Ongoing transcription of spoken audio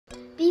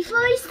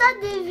Before we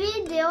start the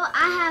video,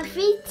 I have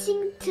 3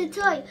 things to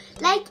tell you.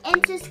 Like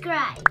and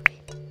subscribe.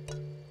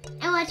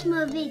 And watch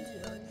more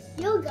videos.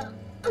 Yoga.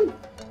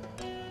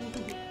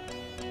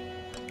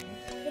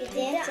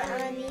 Dance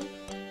Annie.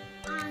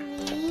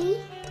 Annie.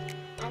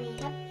 Annie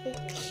happy.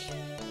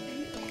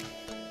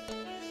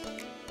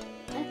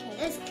 Okay.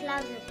 It's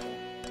clouds up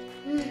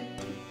there.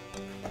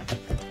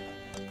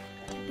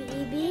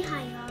 Baby,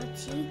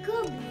 hayati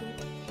goblin.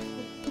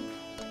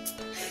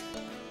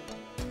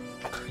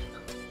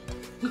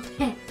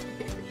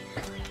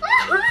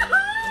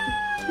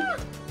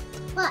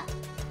 What?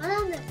 What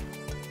on this?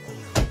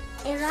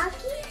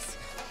 Iraqi?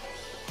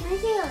 Can I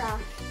say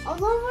Iraq?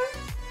 All over?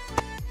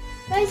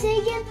 Do I say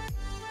again?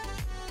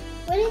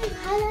 How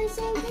do I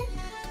say again?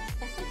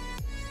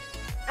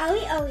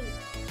 Owie, owie.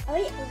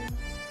 Owie, owie.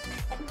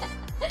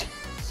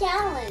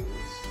 Challenge.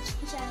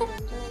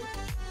 Challenge.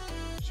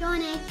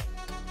 Shonik.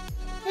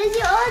 Here's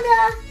your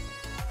order.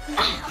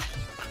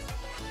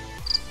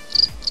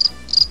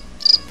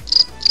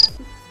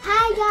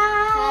 Hi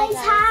guys.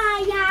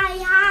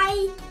 Hi.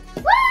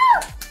 Woo!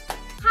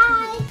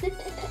 Hi.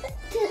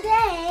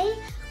 Today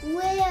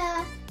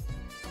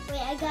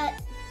I got.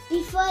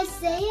 Before I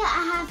say it, I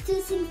have 2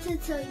 things to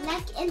tell you.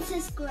 Like and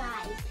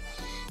subscribe.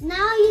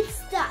 Now you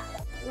start.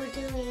 We're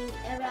doing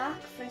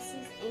Iraq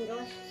versus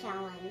English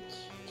challenge.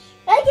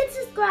 Like and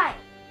subscribe.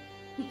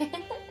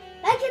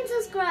 Like and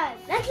subscribe.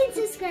 Like and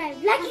subscribe.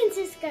 Like and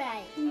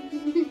subscribe.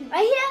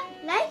 Right here.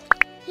 Like.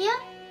 Here.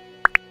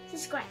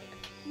 Subscribe.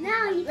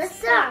 Now you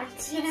start.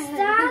 You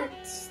start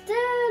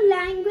the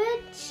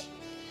language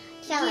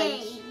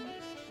Challenge.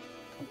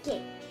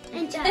 Game.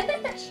 And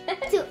challenge.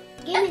 2.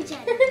 Game and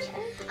challenge.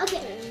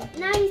 Okay,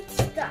 now you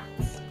start.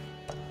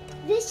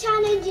 This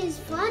challenge is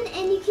fun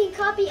and you can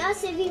copy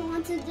us if you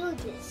want to do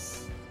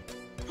this.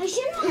 I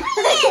shouldn't have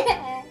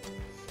it.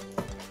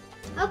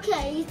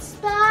 Okay, you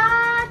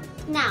start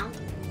now.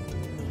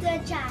 The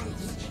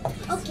challenge.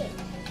 Okay.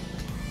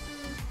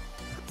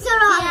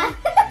 Sarah.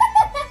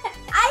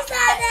 I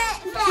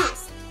started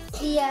fast.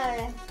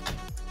 Tiara.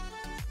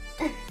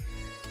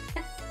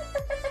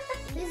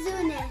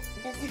 Lizune.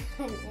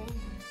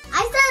 I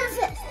started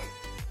first.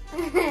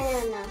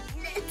 No.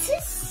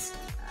 This.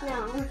 No.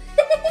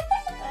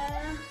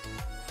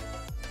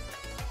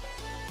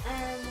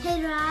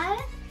 Hirara.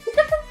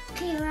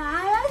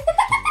 Kirara.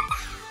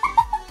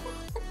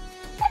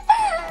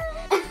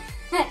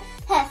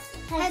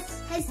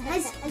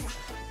 Hess.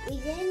 We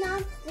did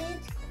not do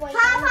it quite.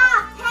 Papa,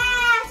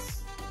 Hess.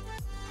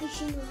 I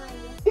should know how.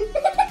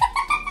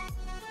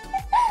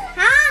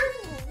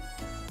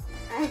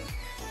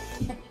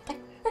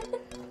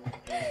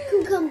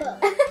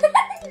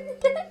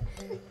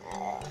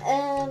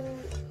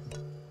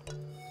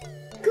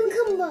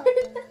 Cucumber.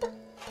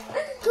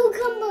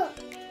 Cucumber.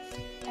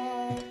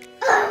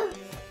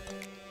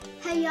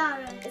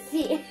 Hayara.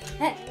 See.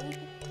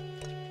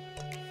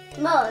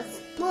 Mouse.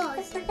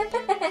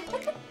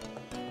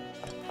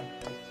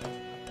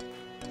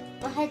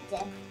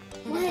 Mahedde.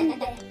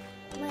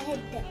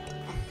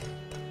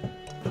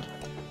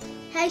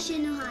 Hay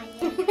şunu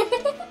hayır.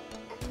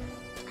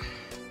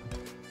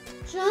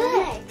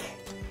 Shrek.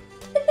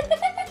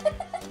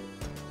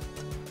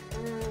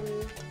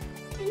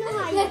 Şunu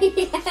hayır.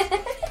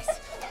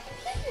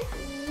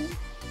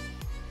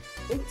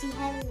 Inti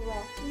Henry.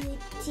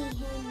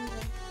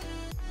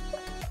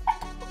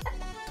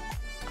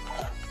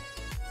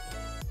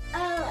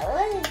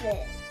 What is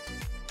it?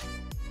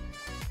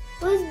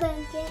 Who's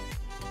blanket?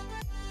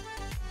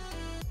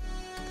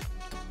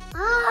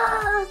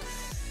 Ah!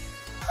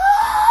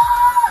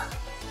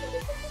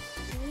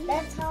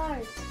 That's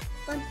hard.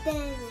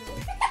 Bandana.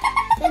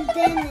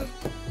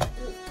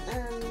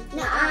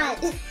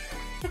 Not.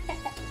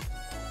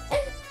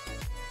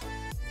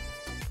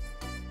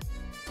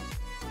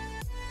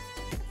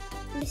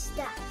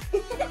 Mista.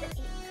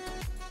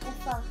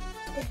 Defa.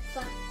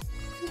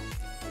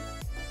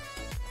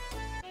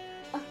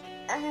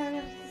 I don't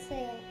know what to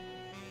say it.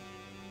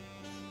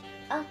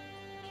 I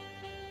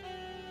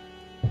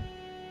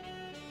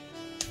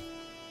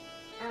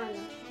don't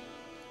know.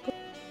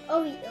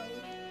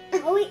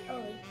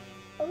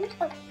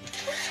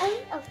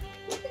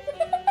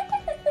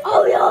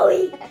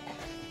 Owie.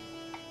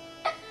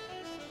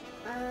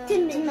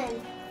 Tinman.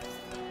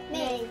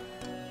 May.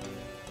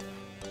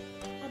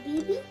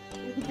 Habibi.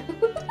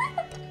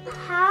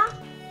 Ha.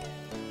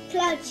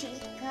 Clouchy.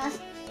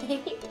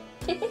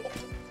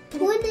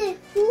 Who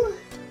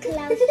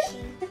Clouchy?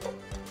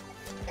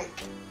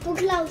 Who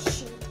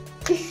Clouchy?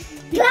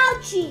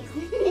 Clouchy.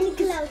 And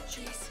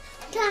Clouchy.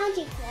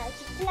 Clouchy.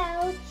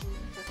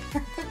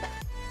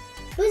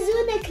 Who's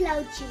Una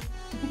Clouchy?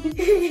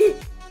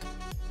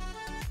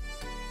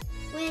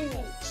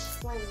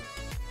 One.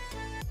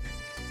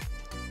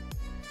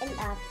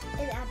 الأب.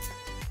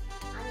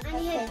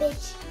 أني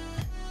هبج.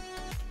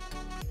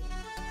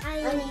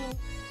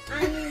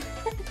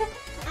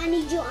 أني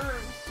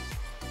جوعان.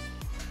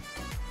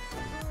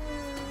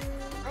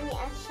 أني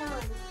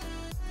عطشان.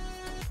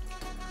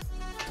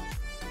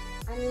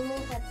 أني مو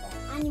هبة.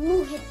 أني مو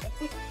هبة.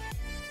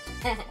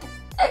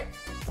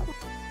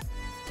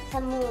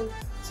 سمون.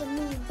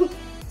 سمون.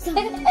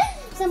 سمون.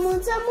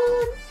 سمون.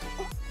 سمون.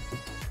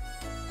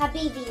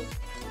 حبيبي.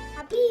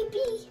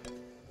 حبيبي.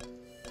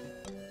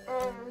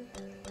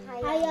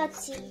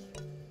 حياتي.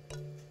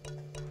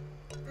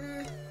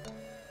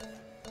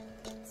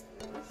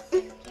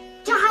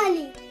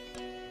 جحالي.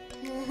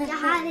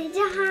 جحالي.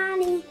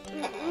 جحالي.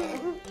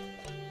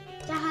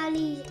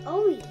 جحالي.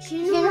 أوي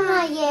شنو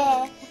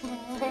هاي؟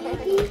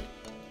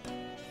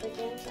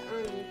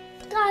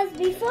 Guys,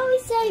 before we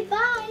say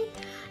bye,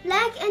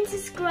 like and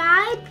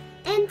subscribe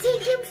and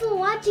thank you for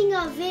watching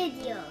our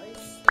videos.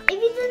 If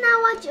you did not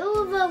watch all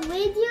of our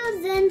videos,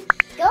 then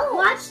Go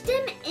watch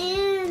them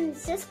and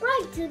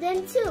subscribe to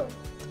them too.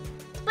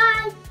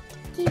 Bye.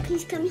 Can you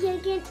please come here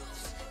again?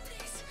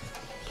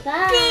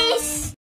 Bye. Peace.